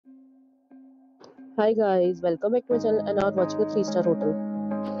Hi guys, welcome back to my channel and are watching a 3-star hotel.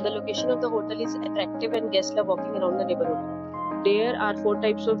 The location of the hotel is attractive and guests love walking around the neighborhood. There are 4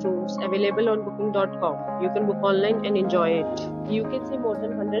 types of rooms available on booking.com. You can book online and enjoy it. You can see more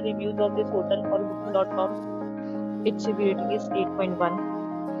than 100 reviews of this hotel on booking.com. Its review rating is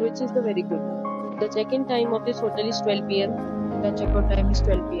 8.1, which is the very good. The check-in time of this hotel is 12 p.m. The check-out time is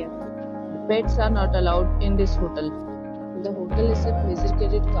 12 p.m. Pets are not allowed in this hotel. The hotel accepts major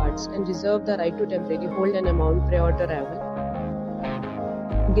credit cards and reserves the right to temporarily hold an amount prior to arrival.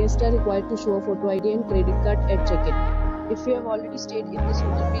 Guests are required to show a photo ID and credit card at check-in. If you have already stayed in this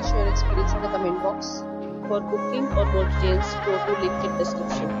hotel, please share your experience in the comment box. For booking or more details, go to link in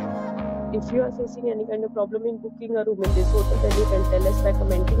description. If you are facing any kind of problem in booking a room in this hotel, then you can tell us by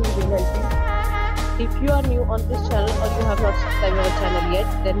commenting. We will help you. If you are new on this channel or you have not subscribed our channel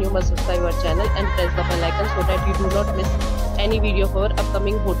yet, then you must subscribe our channel and press the bell icon so that you do not miss any video of our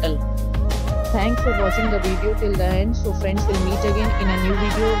upcoming hotel. Thanks for watching the video till the end. So friends, will meet again in a new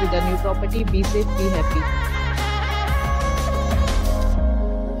video with a new property. Be safe, be happy.